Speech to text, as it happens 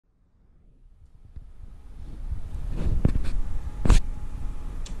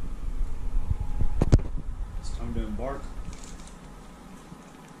bark.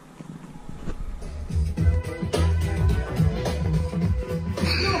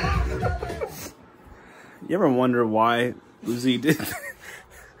 You ever wonder why Uzi did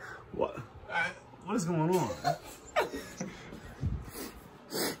what? What is going on?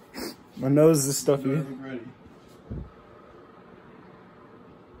 My nose is stuffy.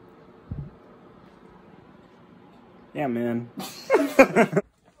 Yeah, man.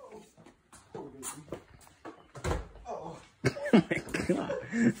 Oh my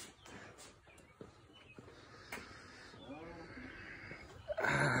God.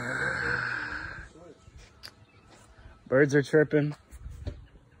 Birds are chirping.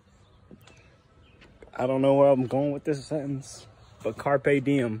 I don't know where I'm going with this sentence, but carpe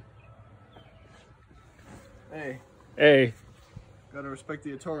diem. Hey. Hey. Gotta respect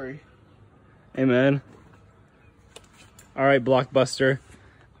the Atari. Hey, man. All right, Blockbuster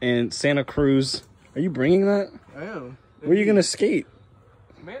and Santa Cruz. Are you bringing that? I am. Where are you gonna skate?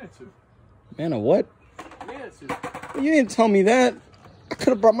 Manitou. Man, a what? Manitou. Well, you didn't tell me that. I could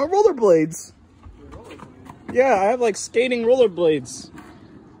have brought my rollerblades. Yeah, I have like skating rollerblades.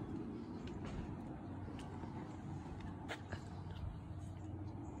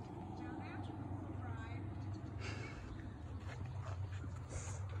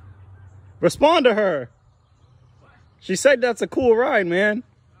 Respond to her. She said that's a cool ride, man.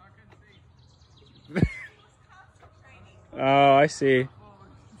 Oh, I see.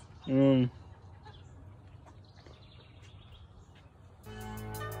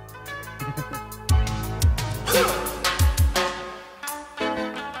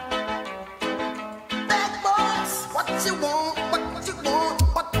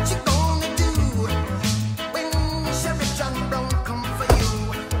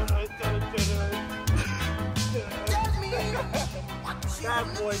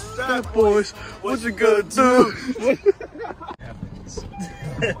 Bad boys, what you gonna do?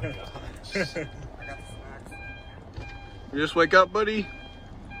 You just wake up, buddy?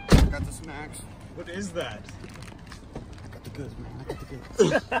 I got the snacks. What is that? I got the goods, man. I got the goods.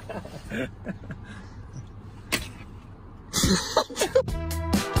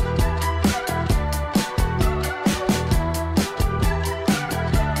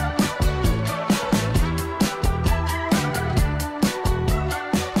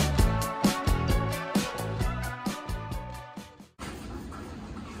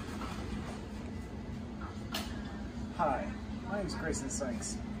 Hi, my name is Grayson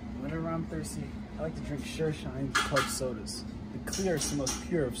Sykes. Whenever I'm thirsty, I like to drink Sure Shine club sodas. The clearest and most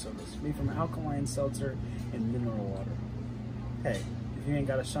pure of sodas, made from alkaline seltzer and mineral water. Hey, if you ain't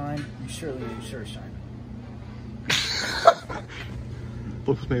got a shine, you surely need Sure Shine.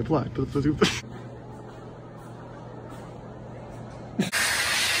 Books may apply.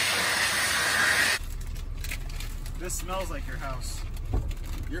 This smells like your house.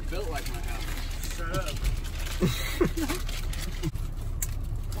 You're built like my house. Shut up.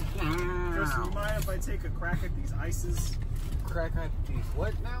 Justin, you mind if I take a crack at these ices? Crack at these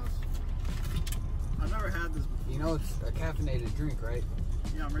what now? I've never had this before. You know it's a caffeinated drink, right?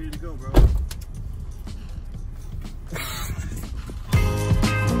 Yeah, I'm ready to go, bro.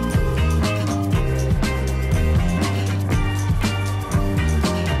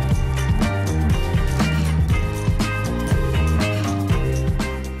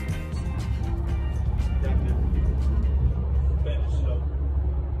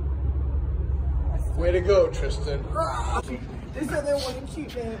 Way to go, Tristan. They said they wasn't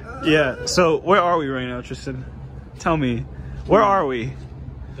cute, man. Yeah, so where are we right now, Tristan? Tell me. Where are we?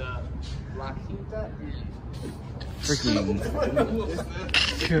 The La Quinta. Freaking.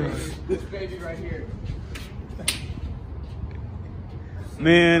 This baby right here.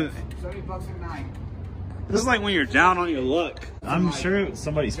 Man, $70 a night. this is like when you're down on your luck. I'm sure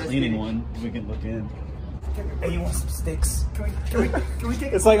somebody's cleaning one. We can look in. Hey, you want some sticks? Can we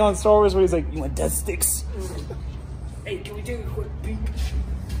take It's like on Star Wars where he's like, you want death sticks? Hey, can we take a quick peek?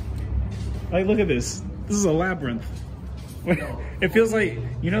 Like, look at this. This is a labyrinth. It feels like,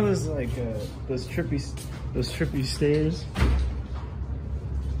 you know, those like those trippy stairs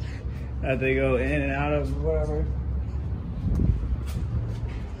that they go in and out of, whatever.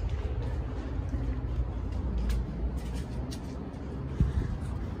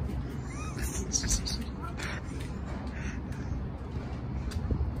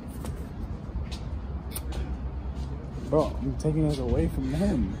 Bro, I'm taking us away from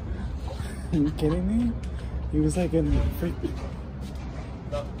him. Are you kidding me? He was like in freak.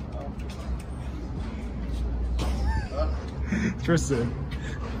 Tristan,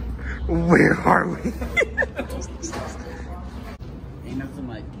 where are we? Ain't nothing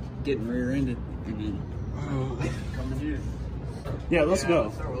like getting rear-ended. I mean, Yeah, let's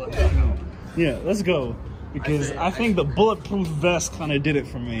go. Yeah, let's go. Because I think the bulletproof vest kind of did it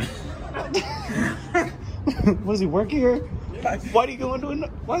for me. Was he working here? Why do you go into a...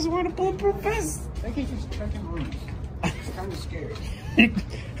 Why is he wearing a bulletproof vest? I think he's just checking rooms. He's kind of scared.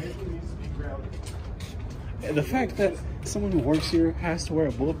 The fact that someone who works here has to wear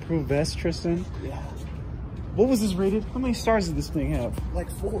a bulletproof vest, Tristan. Yeah. What was this rated? How many stars did this thing have? Like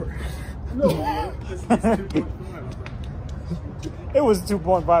 4. No. It was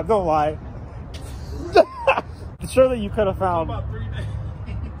 2.5, don't lie. Surely you could have found... About 3 days.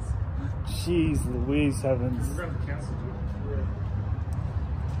 Jeez Louise heavens. We're going to cancel it.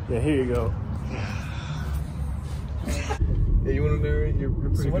 Yeah, here you go. Yeah, you want to narrate? You're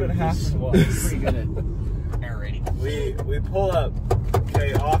pretty So what good had at this. happened was... Pretty good at narrating. We pull up,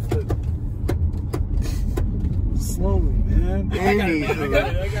 okay, off the... Slowly, man.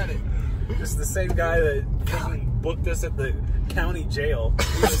 I got it. This is the same guy that freaking booked us at the county jail.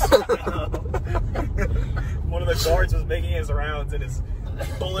 One of the guards was making his rounds in his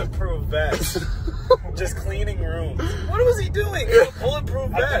bulletproof vest, just cleaning rooms. What was he doing? A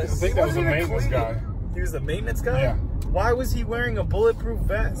bulletproof vest. I think that was the maintenance guy. He was the maintenance guy? Yeah. Why was he wearing a bulletproof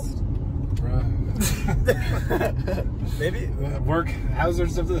vest? Maybe Work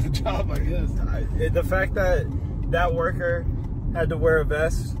hazards of the job, I guess. the fact that that worker had to wear a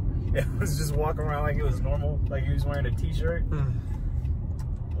vest, it was just walking around like it was normal, like he was wearing a t-shirt,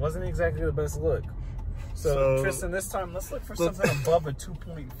 wasn't exactly the best look. So Tristan, this time let's look for something above a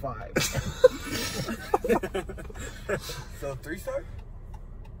 2.5. So 3-star?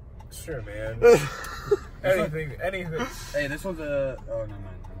 Sure, man. anything. Hey, this one's a... Oh, no.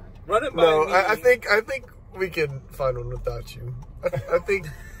 Run it by No, me. I think we can find one without you. I think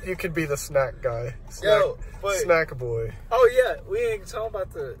you could be the snack guy. Snack boy. Oh yeah, we ain't talking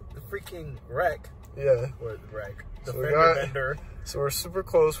about the freaking wreck. Yeah. Or the wreck. The So we fender got- bender. So we're super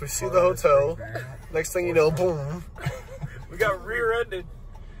close. We see the hotel. Next thing you know, boom. We got rear-ended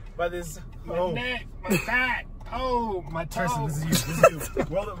by this. My neck, my back, oh, my toe. Tristan, this is you.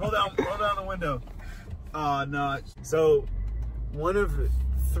 roll down the window. No. So, one of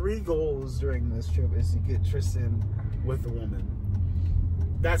 3 goals during this trip is to get Tristan with a woman.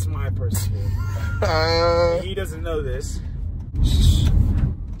 That's my personal goal. He doesn't know this,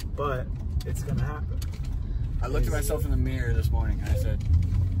 but it's gonna happen. I looked at myself in the mirror this morning and I said,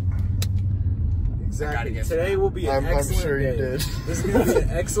 Exactly. Today will be an excellent I'm sure day. you did. This is gonna be an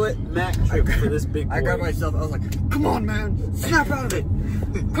excellent Mac trip for this big boy. I grabbed myself, I was like, come on, man, snap out of it.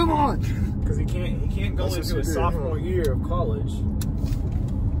 Come on. Because he can't go That's into what his you do, sophomore year of college.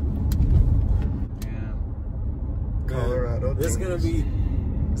 Yeah. Colorado. This is gonna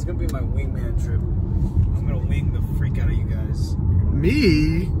be my wingman trip. I'm gonna wing the freak out of you guys.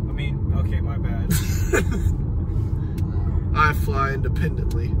 Me? I mean, okay, my bad. I fly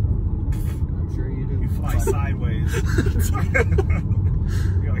independently. I'm sure you do. You fly sideways.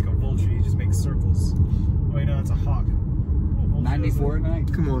 You're like a vulture. You just make circles. Oh, wait, no, that's a hawk. Oh, 94 at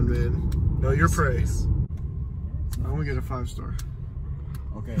night. Come on, man. No, your praise. I want to get a 5-star.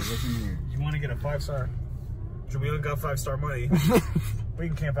 Okay, listen here. You want to get a 5-star? We only got 5-star money. We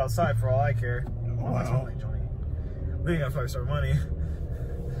can camp outside for all I care. Wow. Johnny. We ain't got 5-star money.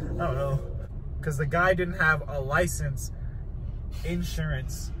 I don't know. Because the guy didn't have a license,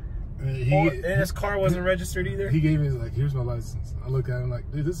 insurance, and his car wasn't registered either. He gave me like, here's my license. I look at him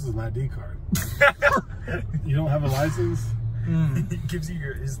like, dude, this is an ID card. You don't have a license? He gives you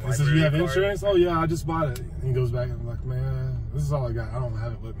his He says, you have insurance? Oh yeah, I just bought it. And he goes back and I'm like, man, this is all I got. I don't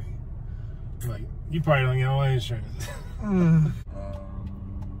have it with me. I'm like, you probably don't get no insurance. I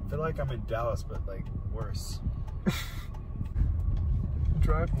feel like I'm in Dallas, but like worse.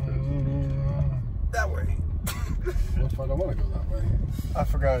 Drive through. That way. What if I don't want to go that way? I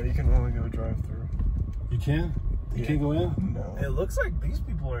forgot you can only go drive through. You can? You can't go in? No. It looks like these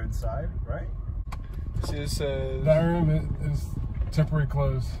people are inside, right? See, it says. That room is temporary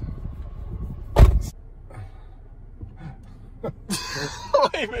closed. Wait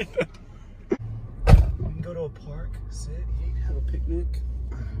a minute. We can go to a park, sit, eat, have a picnic.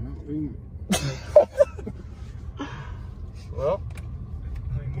 Well,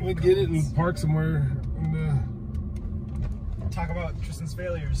 We get it and park somewhere. And, Talk about Tristan's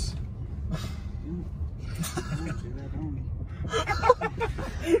failures.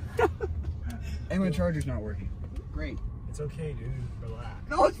 Hey, my charger's not working. Great. It's okay, dude. Relax.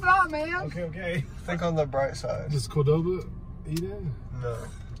 No, it's not, man. Okay. think on the bright side. does Cordova eat it? No.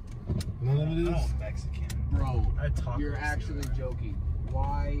 None of it is? Oh, Mexican. Bro, I talk you're like actually that. joking.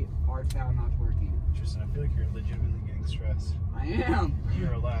 Why are parts now not working. Tristan, I feel like you're legitimately getting stressed. I am. You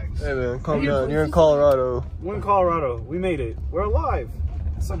relax. Hey man, calm down. You're in Colorado. We're in Colorado. We made it. We're alive.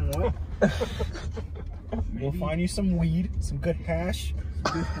 Somewhat. We'll find you some weed, some good hash.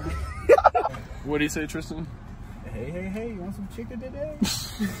 What do you say, Tristan? Hey, you want some chicken today?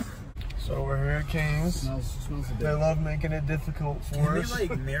 So we're here at Cane's. Smells a They bit. love making it difficult for Can they us. like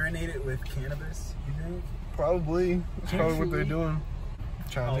marinate it with cannabis, you think? Probably. That's probably what they're doing.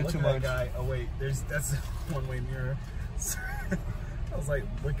 Trying to look do too at much. that guy. Oh wait, that's a one-way mirror. I was like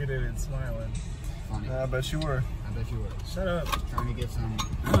looking at it and smiling. Funny. I bet you were. I bet you were. Shut up. Trying to get some.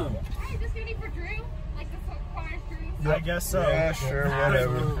 Hey, this gonna be for Drew? Like the farmer's Drew? I guess so. Yeah, sure,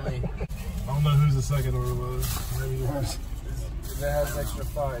 whatever. Absolutely. I don't know whose the second order was. Maybe yours. That has extra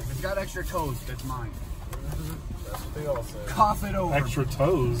fries. It's got extra toast. That's mine. That's what they all say. Cough it over. Extra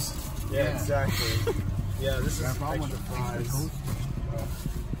toes. Yeah, Yeah. exactly. Yeah, this is Got a problem extra with fries. extra toast.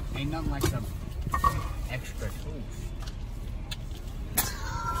 Ain't nothing like some extra toast. This is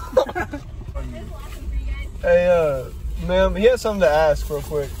awesome for you guys. Hey, ma'am, he has something to ask real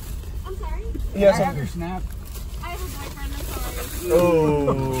quick. I'm sorry. He has I have your something. snap. I have a boyfriend, I'm sorry.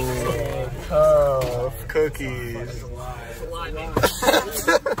 Oh, tough cookies. Who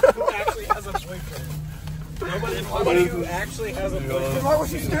actually has a boyfriend? Nobody who actually has a boyfriend. Why was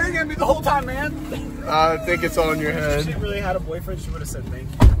she staring at me the whole time, man? I think it's on your If she head. really had a boyfriend, she would have said thank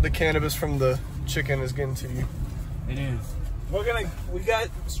you. The cannabis from the chicken is getting to you. It is. We got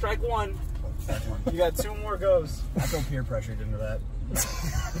strike one. You got 2 more goes. I feel peer pressured into that.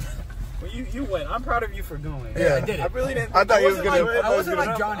 Well, you win. I'm proud of you for going. Yeah. I did it. I really didn't. I thought you was wasn't gonna- like- I wasn't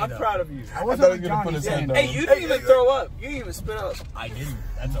like Johnny, I'm though. proud of you. I I wasn't thought like he was gonna put Johnny his then. hand down. Hey, you didn't even throw up. You didn't even spit up. I didn't.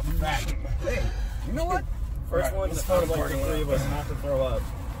 That's a fact. Hey, you know what? First Right, one let's out of start like the party. 3 of us not to throw up.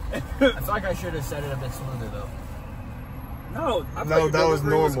 I feel like I should have said it a bit smoother though. No, I thought No, your that was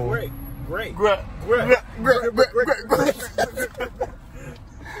delivery normal. Great.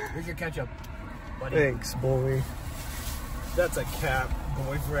 Here's your ketchup, buddy. Thanks, boy. That's a cap.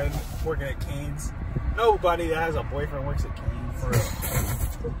 Boyfriend working at Cane's. Nobody that has a boyfriend works at Cane's.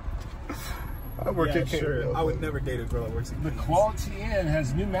 I work Yeah, at Cane's. sure. I would never date a girl that works at The Cane's. Quality Inn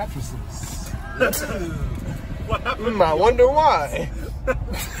has new mattresses. What happened? I wonder why.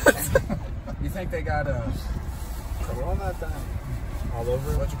 You think they got a Corona time. All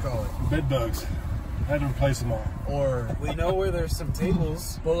over. what you call it, Bed bugs. I had to replace them all. or We know where there's some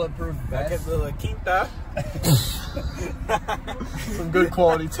tables. bulletproof Back at vest? the La Quinta. Some good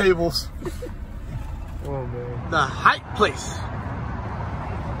quality tables. Oh man. The hype place.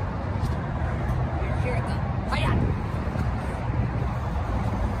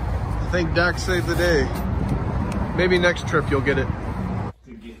 I think Dax saved the day. Maybe next trip you'll get it.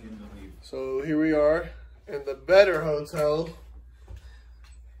 To get him to leave. So here we are in the better hotel.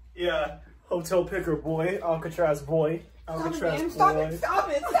 Yeah. Hotel picker boy. Alcatraz boy. Alcatraz boy. Stop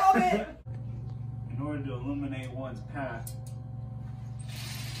it! In order to illuminate one's path,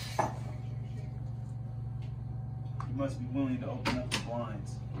 you must be willing to open up the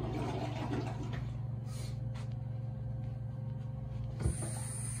blinds.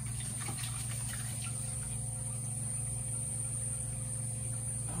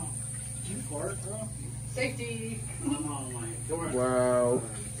 Safety. Oh my god. Wow.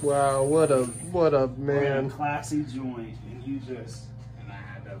 Wow, what a What a man. classy joint. And you just. And I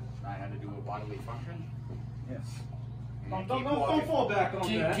had to do a bodily function. Yes. And Don't fall back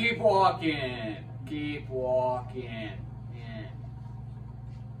on that. Keep walking. Keep walking. Yeah.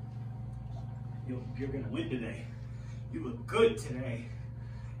 You're gonna win today. You look good today.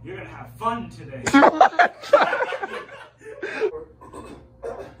 You're gonna have fun today.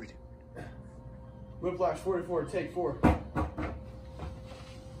 Whiplash 44, take 4.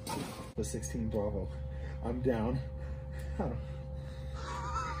 The 16 Bravo. I'm down. I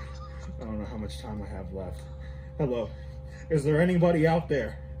don't know how much time I have left. Hello. Is there anybody out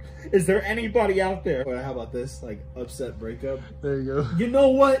there? Is there anybody out there? Well, how about this? Like, upset breakup. There you go. You know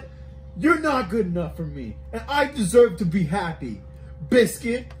what? You're not good enough for me. And I deserve to be happy.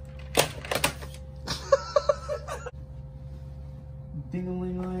 Biscuit.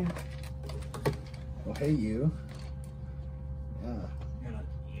 Ding-a-ling-a-ling. Oh, hey, you. Yeah.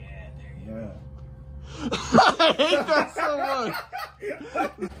 Yeah. I hate that so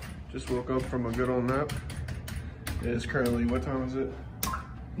much. Just woke up from a good old nap. It is currently, what time is it?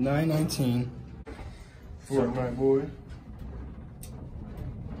 9:19. Fortnite boy.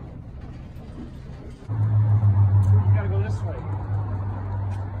 You gotta go this way.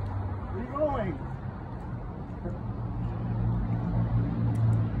 Where are you going?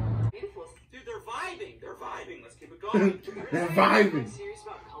 Dude, they're vibing. They're vibing. Let's keep it going. They're vibing. Serious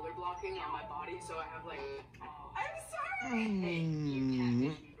about color blocking? walking on my body, so I have like. I'm sorry. Hey, you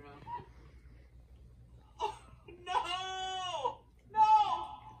catfished me, bro. Oh no!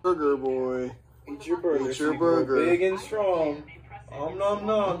 Burger boy. Eat your burger. Eat your burger. Big and strong. Om nom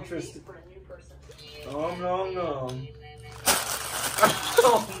nom, Tristan. Om nom nom.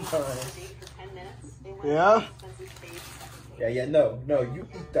 Oh my. Yeah? Yeah, no, you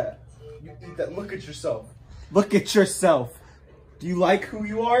eat that. You eat that. Look at yourself. Look at yourself. Do you like who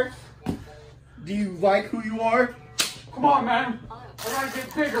you are? Do you like who you are? Come on, man. I gotta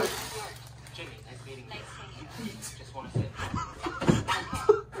get bigger. Jimmy, nice meeting you. Just want to say.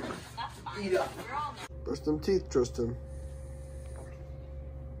 Eat up. Brush them teeth, Tristan.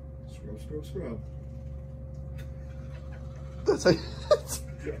 Scrub. That's how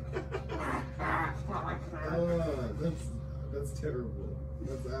That's terrible.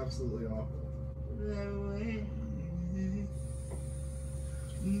 That's absolutely awful.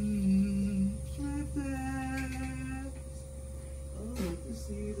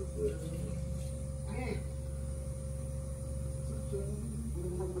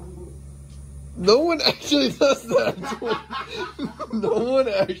 No one actually does that. No one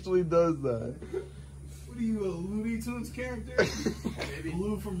actually does that. What are you, a Looney Tunes character?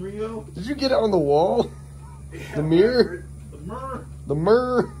 Blue from Rio? Did you get it on the wall? Yeah, The mirror? The mirror. The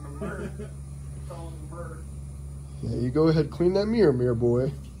mirror? The mirror. Call it the mirror. Yeah, you go ahead, clean that mirror,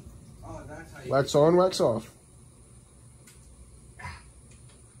 boy. Oh, that's how you Wax on, wax off.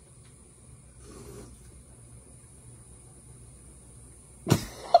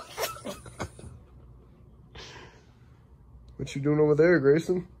 What you doing over there,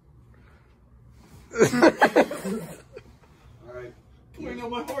 Grayson? Alright. Pulling on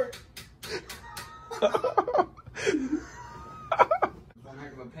my heart. What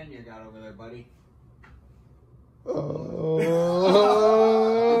heck of a pen you got over there, buddy? I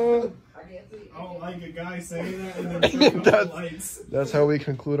don't like a guy saying that and then turning off the lights. That's how we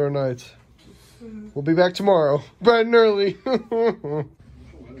conclude our night. We'll be back tomorrow, bright and early.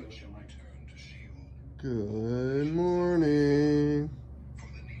 Good morning.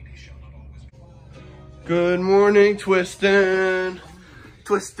 Good morning, Twistin'.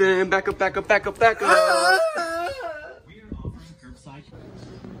 Twistin', back up, back up, back up, back up.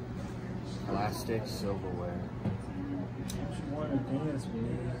 Plastic silverware. You want to dance with me?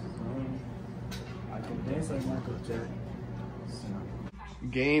 I can dance like Michael Jackson.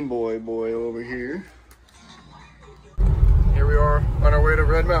 Game Boy over here. Here we are on our way to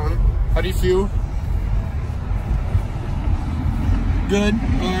Red Mountain. How do you feel? Good.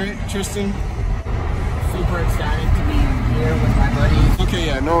 All right, Tristan. Super ecstatic to be here with my buddies. Okay,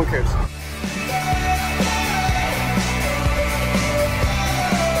 yeah, no one cares.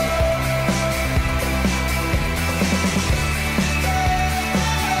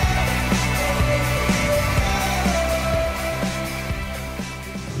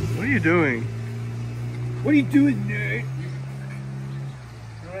 What are you doing? What are you doing, nerd?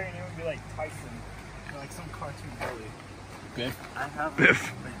 Your name would be like Tyson, or like some cartoon bully. Biff. I have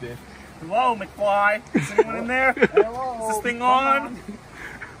Biff. Biff. Hello, McFly. Is anyone in there? Hello. Is this thing on?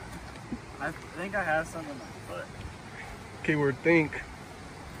 I think I have something on my foot. Keyword think.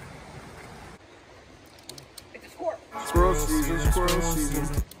 It's a squirrel. Squirrel season, squirrel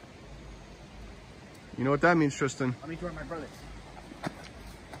season. You know what that means, Tristan? Let me join my brothers.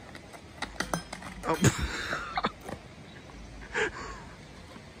 Oh.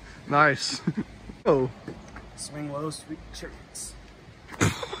 Nice. Oh. Swing low, sweet chicks.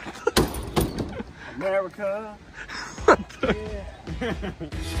 America.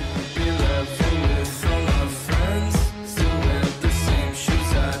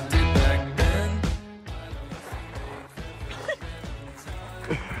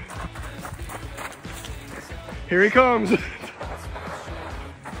 Here he comes.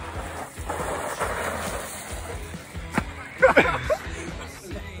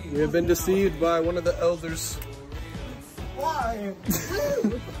 We have been deceived by one of the elders. Why?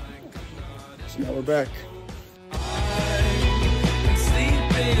 So now we're back.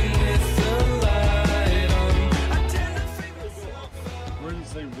 Where does it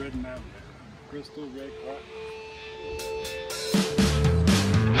say Red Mountain? Crystal Red Rock.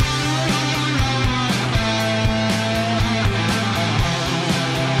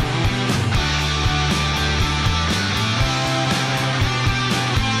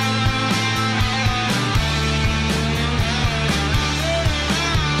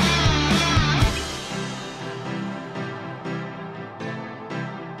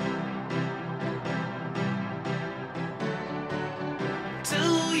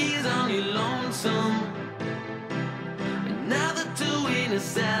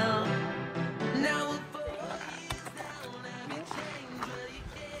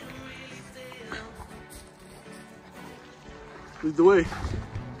 Lead the way.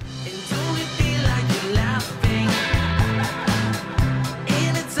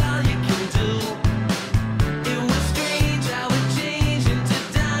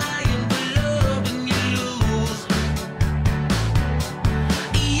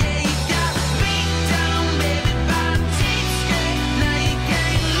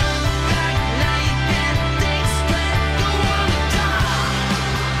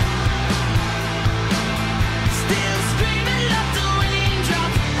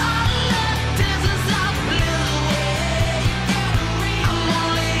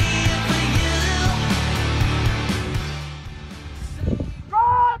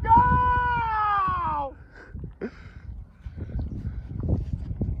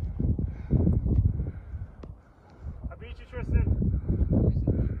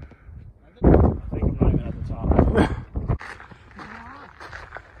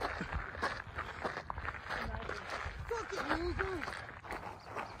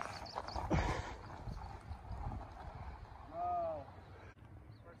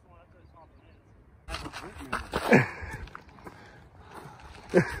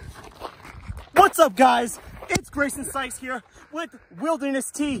 What's up, guys? It's Grayson Sykes here with Wilderness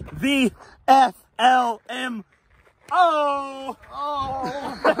Tea, the FLMO.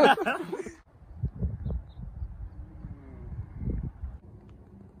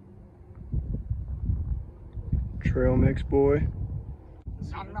 Trail mix, boy. You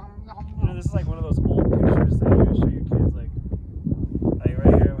know, this is like one of those old pictures that you show your kids, like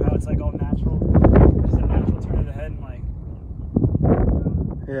right here, how it's like all natural. Just a natural turn of the head and like.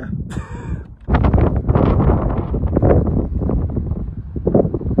 Yeah.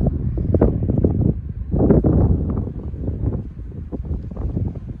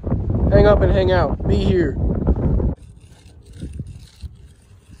 Hang up and hang out. Be here.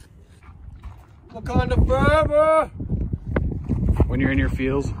 Wakanda forever. When you're in your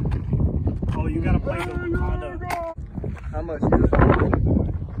fields. Oh, you gotta play the Wakanda. How much?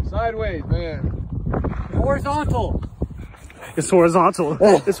 Sideways, man. Horizontal. It's horizontal.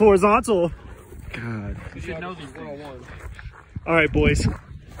 It's horizontal. God. You should know these things. All right, boys.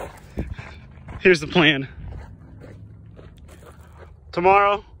 Here's the plan.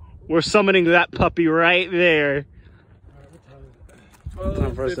 Tomorrow, we're summoning that puppy right there.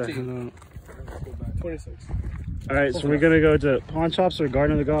 Time for us to 15. 26. All right, so we're gonna go to Pawn Shops or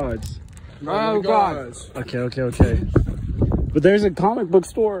Garden of the Gods. Oh, God. Okay. But there's a comic book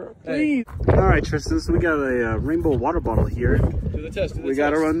store. Please. All right, Tristan. So we got a rainbow water bottle here. Do the test. We got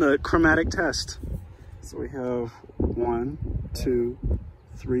to run the chromatic test. So we have 1, 2,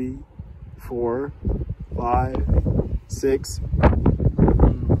 3, 4, 5, 6.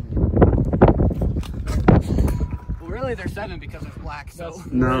 Well, really, there's 7 because it's black. So.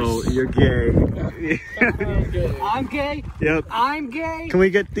 No, you're gay. I'm gay. Yep. I'm gay. Can we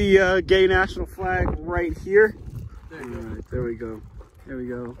get the gay national flag right here? All right, there we go. There we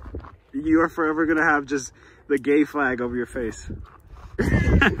go. You are forever gonna have just the gay flag over your face.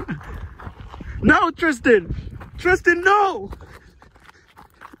 No, Tristan! Tristan, no!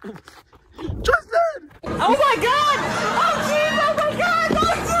 Tristan! Oh my God! Oh jeez! Oh my God!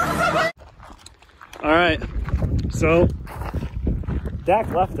 Oh jeez! All right, so Dak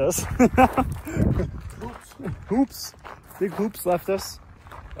left us. Hoops. Big Hoops left us.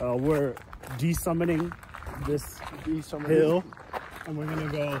 We're de-summoning this hill, and we're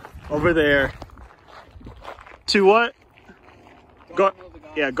gonna go over there to what?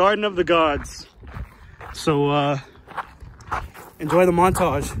 Garden of the Gods. So enjoy the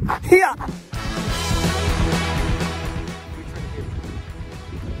montage. Yeah.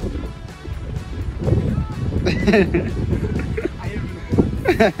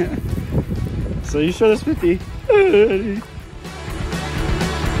 So you showed us 50.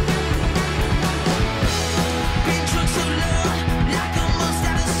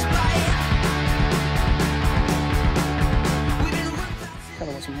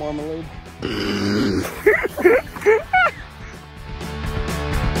 Some marmalade.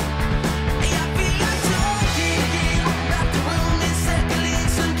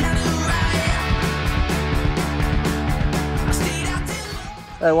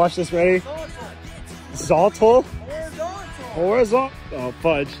 Alright, watch this, ready? Zoltal? Horizontal? Oh,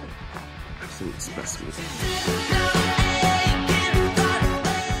 fudge. Absolute specimen.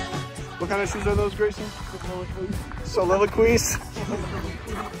 What kind of shoes are those, Grayson? Soliloquies.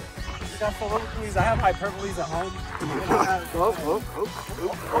 Got soliloquies. I have hyperboles at home.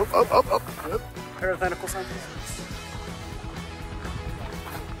 Yep. Parenthetical sentence.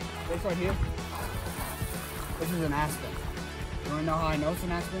 This right here. This is an aspen. You wanna know how I know it's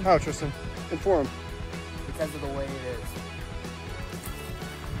an aspen? How, Tristan? Inform. Because of the way it is.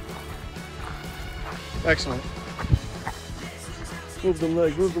 Excellent. Move them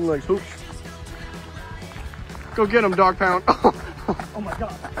legs, hooch. Go get him, dog pound. Oh my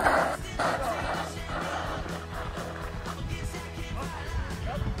God.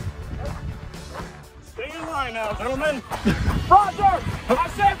 Stay in line now, gentlemen. Roger! I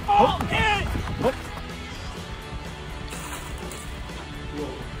said fall in!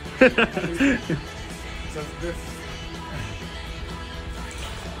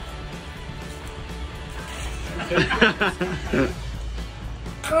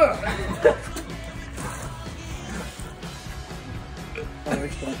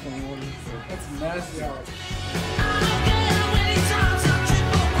 That's nasty.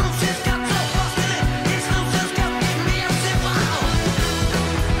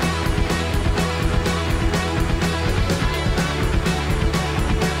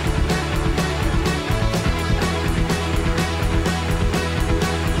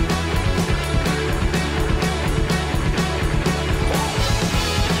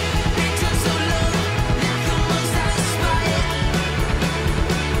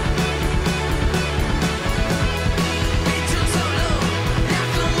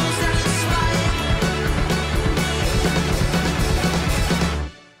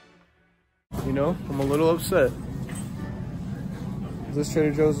 You know, I'm a little upset. This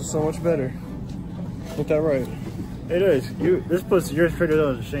Trader Joe's is so much better. Ain't that right? It is. This puts your Trader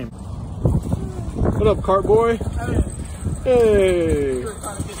Joe's to shame. What up, cart boy? Hey.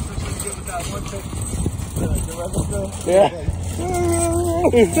 Yeah.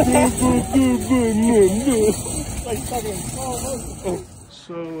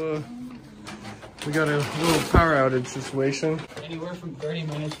 So, we got a little power outage situation. Anywhere from 30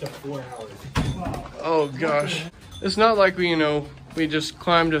 minutes to 4 hours. Oh gosh. It's not like we, you know, we just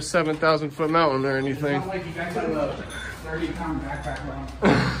climbed a 7,000 foot mountain or anything. It's not like you guys had a 30-pound backpack on.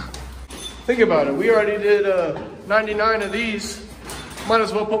 Think about it. We already did 99 of these. Might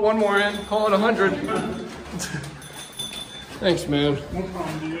as well put one more in, call it 100. Thanks, man. No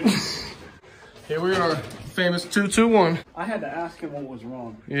problem, dude. Here we are, famous 221. I had to ask him what was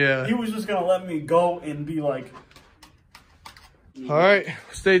wrong. Yeah. He was just gonna let me go and be like, All right,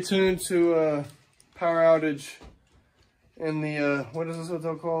 stay tuned to power outage in the, what is this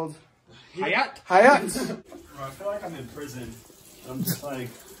hotel called? Hyatt? Hyatt. I feel like I'm in prison. I'm just like,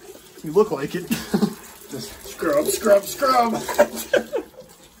 You look like it. just scrub, scrub, scrub.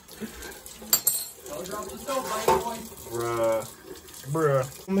 Bruh.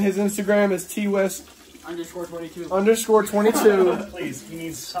 His Instagram is twest _22. _22. Please, he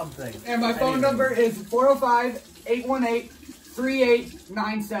needs something. And my phone number is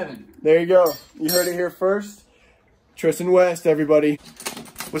 405-818-3897. There you go. You heard it here first. Tristan West, everybody.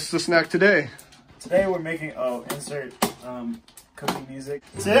 What's the snack today? Today we're making, insert cooking music.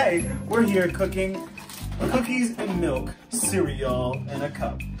 Today we're here cooking cookies and milk cereal in a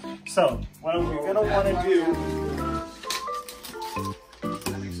cup. So what we're gonna want to do.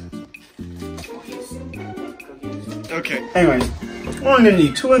 Okay. Anyways, we're gonna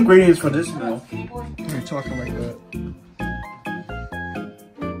need 2 ingredients for this meal. You're talking like that.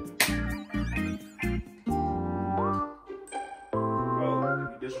 Bro, you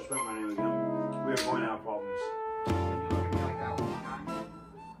disrespect my name again. We are going to have problems.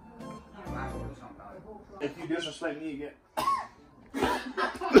 If you disrespect me again.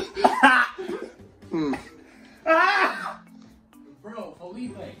 Bro,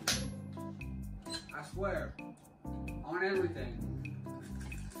 Felipe. I swear. On everything.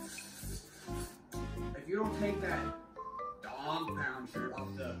 If you don't take that dog pound shirt off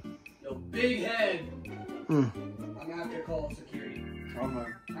your big head, I'm gonna have to call security.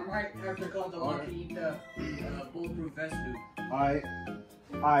 Okay. I might have to call the Lucky bulletproof vest dude. I,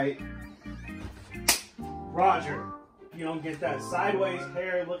 Roger, you don't get that sideways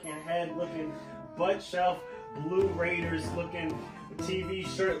hair looking, head looking, butt shelf, Blue Raiders looking, TV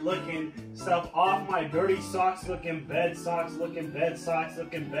shirt looking, stuff off my dirty socks looking, bed socks looking, bed socks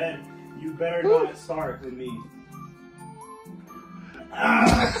looking, bed. You better not start with me.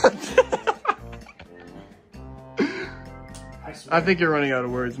 I think you're running out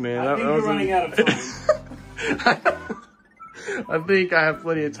of words, man. I think you're running out of time. I think I have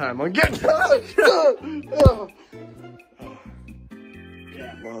plenty of time. I'll get. Yeah.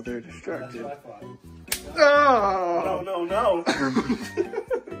 Well, they're That's distracted. what I thought. Oh. No.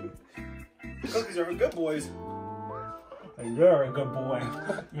 Cookies are for good boys. And you're a good boy.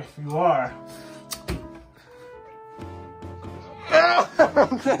 Yes, you are.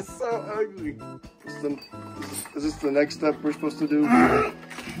 That's so ugly. Is this the next step we're supposed to do? Yeah.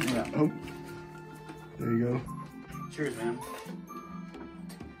 Oh. There you go. Cheers, man.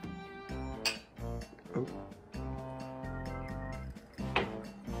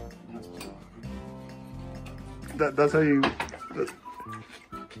 That's how you.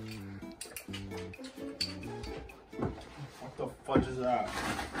 What the fudge is that?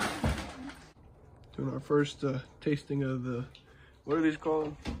 Doing our first tasting of the. What are these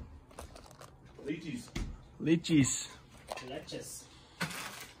called? Lychees. Lychees. Leches.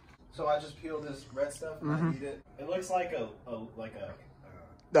 So I just peeled this red stuff and I eat it. It looks like a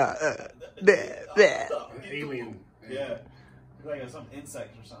Alien. yeah, like some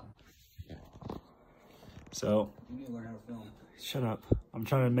insect or something. So, You need to learn how to film. shut up. I'm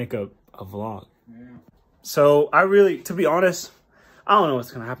trying to make a vlog. Yeah. So, I really, to be honest, I don't know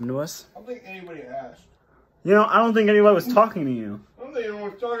what's going to happen to us. I don't think anybody asked. You know, I don't think anybody was talking to you. I don't think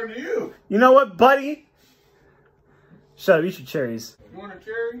anyone was talking to you. You know what, buddy? Shut up, eat your cherries. You want a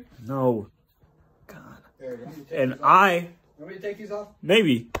cherry? No. God. There, you want me to take And these off? I, Want me to take these off?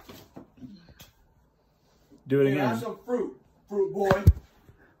 maybe, do it Hey, have again. some fruit. Fruit boy.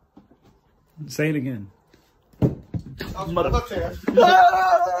 Say it again. Mother.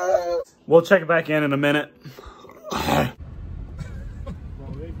 We'll check it back in a minute.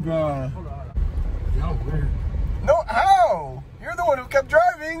 Y'all weird. No, how? You're the one who kept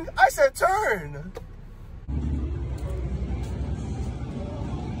driving. I said turn.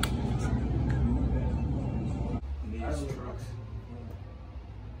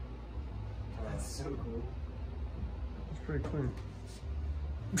 That's so cool. It's pretty clean.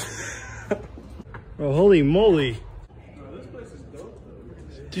 Oh, holy moly. This place is dope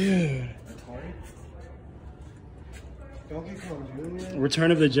though. Dude. Donkey Kong Jr.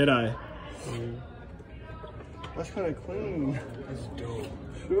 Return of the Jedi. That's kind of clean. That's dope.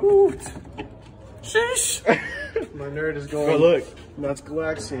 Shoot. Sheesh. My nerd is going. Bro, look. That's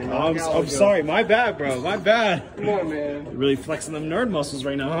Galaxian. I'm sorry. My bad, bro. My bad. Come on, man. You're really flexing them nerd muscles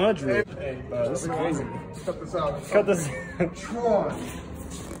right now, huh, Drew? Hey, This is crazy. cut this out. Cut this. Tron.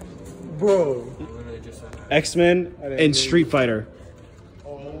 Bro. X-Men and Street Fighter.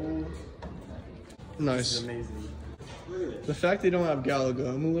 Oh. Nice. Amazing. The fact they don't have Galaga,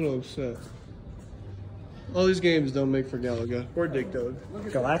 I'm a little upset. All these games don't make for Galaga or Dig Dug.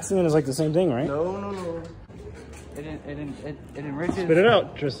 Galaxian is like the same thing, right? No, no, no. It enriches. Spit it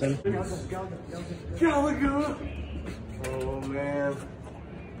out, Tristan. Galaga. Oh man.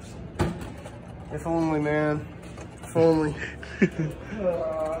 If only, man. If only.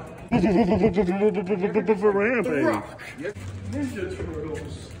 Ninja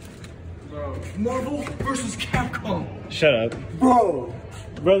Turtles. Bro. Marvel versus Capcom. Shut up. Bro.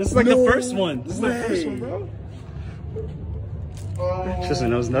 Bro, this is like No the first one. This is the first one, bro. Oh, Tristan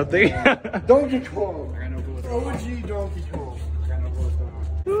knows nothing. Donkey Kong. OG Donkey Kong.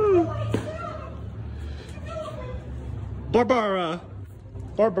 Barbara.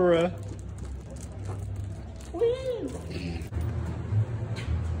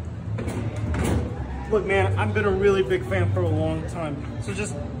 Look, man, I've been a really big fan for a long time, so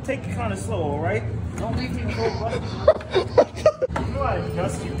just take it kind of slow, all right? Don't leave me cold, buddy. You know I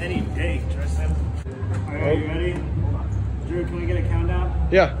adjust you any day, Tristan. All right, you ready? Hold on. Drew, can we get a countdown?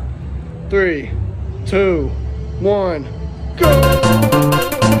 Yeah. 3, 2, 1, go!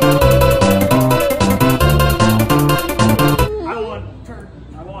 I won.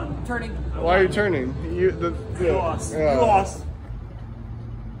 I won. Turning. Why are you turning? You lost. Yeah. You lost.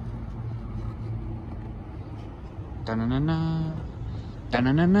 Da-na-na-na.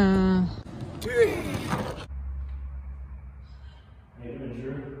 Da-na-na-na.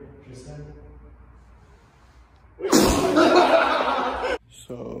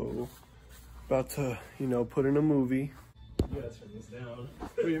 So, about to, put in a movie. You gotta turn this down.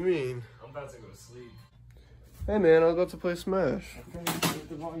 What do you mean? I'm about to go to sleep. Hey man, I was about to play Smash. Okay, take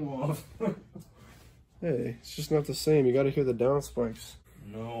the volume off. Hey, it's just not the same. You gotta hear the down spikes.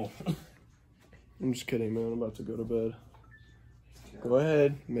 No. I'm just kidding, man. I'm about to go to bed. Go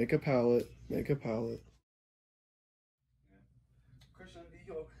ahead, make a palette. Make a palette. Christian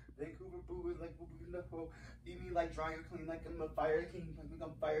Dior, Vancouver boo like boo boo love. Eat me like dry or clean like I'm a fire king. Like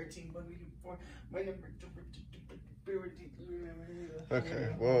I'm fire team, but we for my number.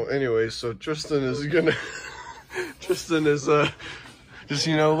 Okay, well, anyways, so Tristan is gonna. Tristan is, just,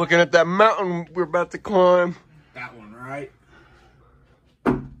 looking at that mountain we're about to climb. That one, right?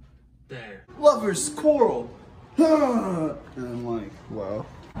 There. Lover's quarrel. And I'm like, Wow.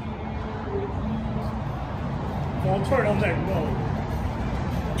 Don't turn on that mode.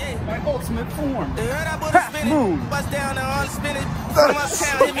 my ultimate form. Boom. Bust down and all the spinning. Come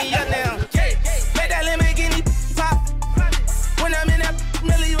uptown, hit me up now. Make that Lamborghini pop. When I'm in that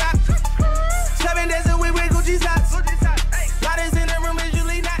Millie Rock. 7 days a week with Gucci socks. Bodies in the room is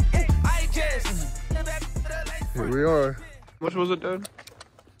usually not. I just. Here we are. How much was it, Dad?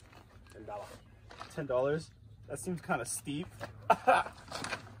 $10. That seems kind of steep.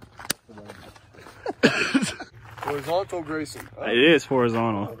 Horizontal Grayson. It is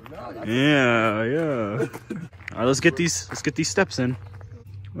horizontal. Yeah, yeah. All right, let's get these steps in.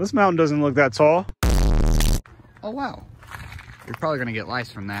 This mountain doesn't look that tall. Oh wow. You're probably gonna get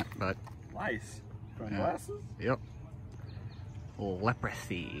lice from that, but Lice from glasses. yep.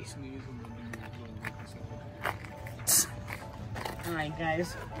 Leprosy. Hi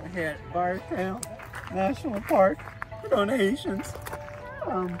guys, we're here at Bartail National Park for donations.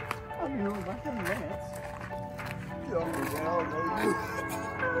 I'll be home in about 10 minutes.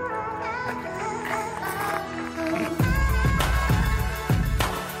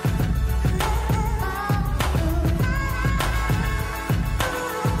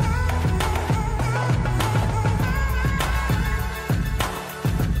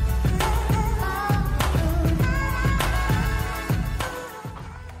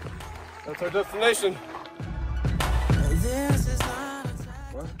 That's our destination.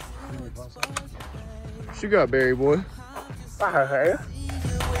 What you got, Barry boy?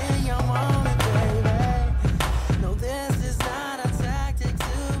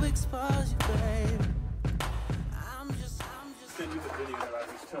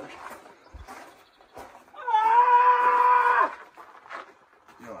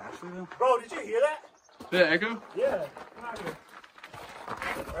 Bro, did you hear that? Yeah, Echo? Yeah. Come out here.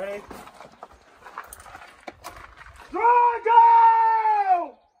 Ready?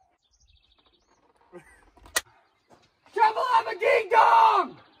 Drago! Shabalama Ding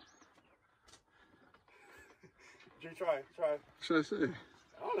Dong! Try. What should I say?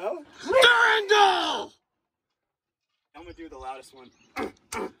 I don't know. Durandal! I'm gonna do the loudest one.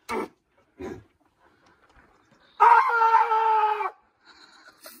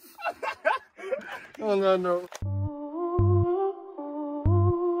 Oh, no.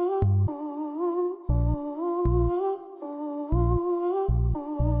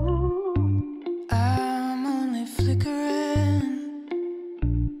 I'm only flickering.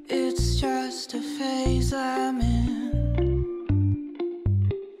 It's just a phase I'm in.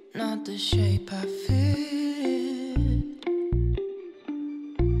 Not the shape I fit.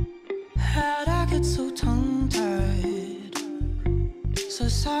 How'd I get so tongue-tied? So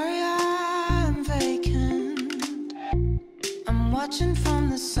sorry I'm vacant. I'm watching from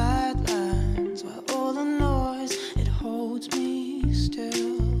the sidelines while all the noise, it holds me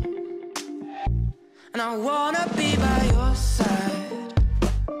still. And I wanna be by your side,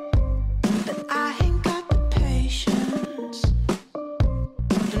 but I ain't got the patience.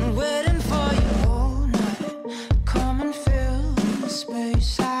 Been waiting for you all night. Come and fill the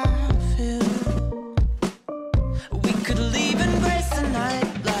space I feel. We could leave and embrace the night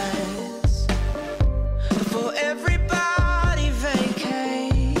lights before everybody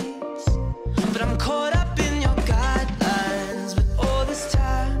vacates. But I'm caught up in your guidelines with all this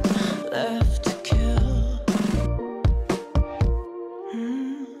time left to kill.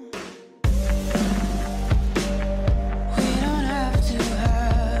 We don't have to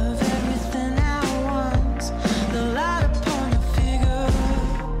have everything at once. The light upon your figure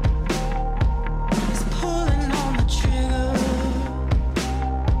is pulling on the trigger.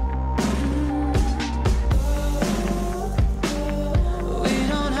 We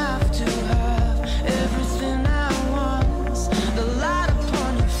don't have to have everything at once. The light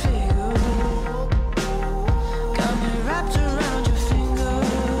upon your figure got me wrapped around your finger.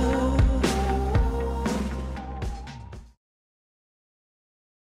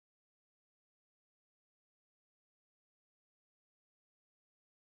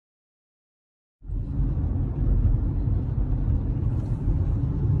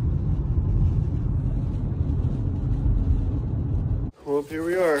 Well, here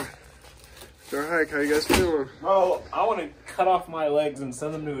we are. It's our hike. How you guys feeling? Bro, I want to cut off my legs and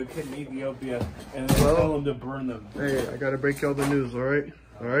send them to a kid in Ethiopia and then tell them to burn them. Hey, I gotta break y'all the news, alright?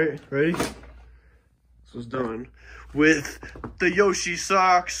 Alright, ready? This was done with the Yoshi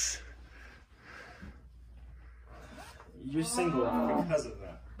socks. You're single because of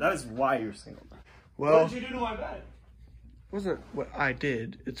that. That is why you're single. Well, What did you do to my bed? wasn't what I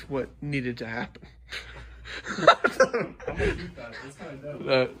did, it's what needed to happen. I'm gonna keep that. That's kind of dope.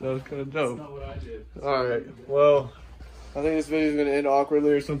 That was kind of dope. That's not what I did. Alright, well, I think this video's gonna end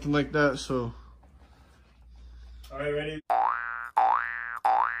awkwardly or something like that, so. Alright, ready?